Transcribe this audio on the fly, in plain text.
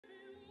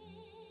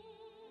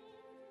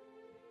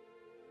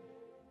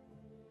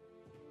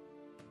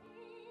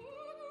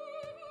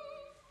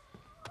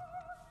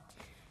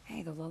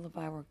Hey, the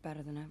lullaby worked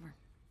better than ever.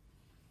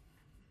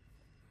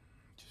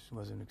 Just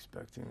wasn't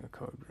expecting a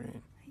code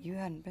green. If you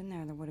hadn't been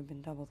there would have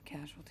been double the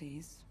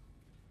casualties.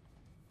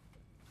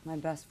 My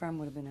best friend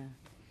would have been a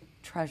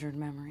treasured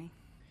memory.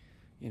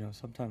 You know,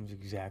 sometimes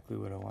exactly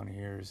what I want to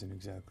hear isn't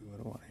exactly what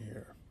I want to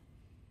hear.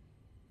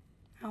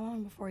 How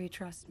long before you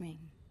trust me?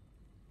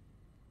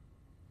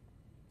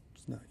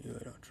 It's not you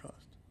I don't trust.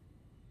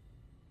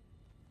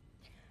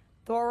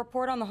 Thor,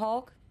 report on the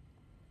Hulk?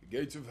 The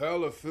gates of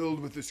hell are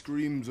filled with the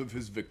screams of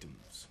his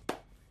victims.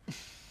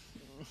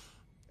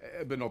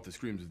 But not the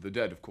screams of the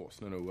dead, of course.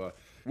 No.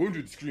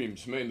 Wounded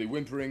screams, mainly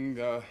whimpering,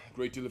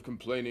 great deal of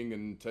complaining,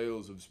 and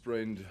tales of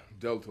sprained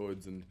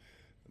deltoids and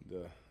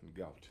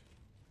gout.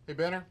 Hey,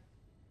 Banner.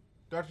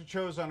 Dr.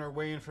 Cho's on her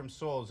way in from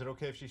Seoul. Is it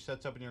okay if she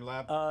sets up in your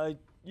lab?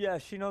 Yeah,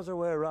 she knows her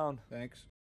way around. Thanks.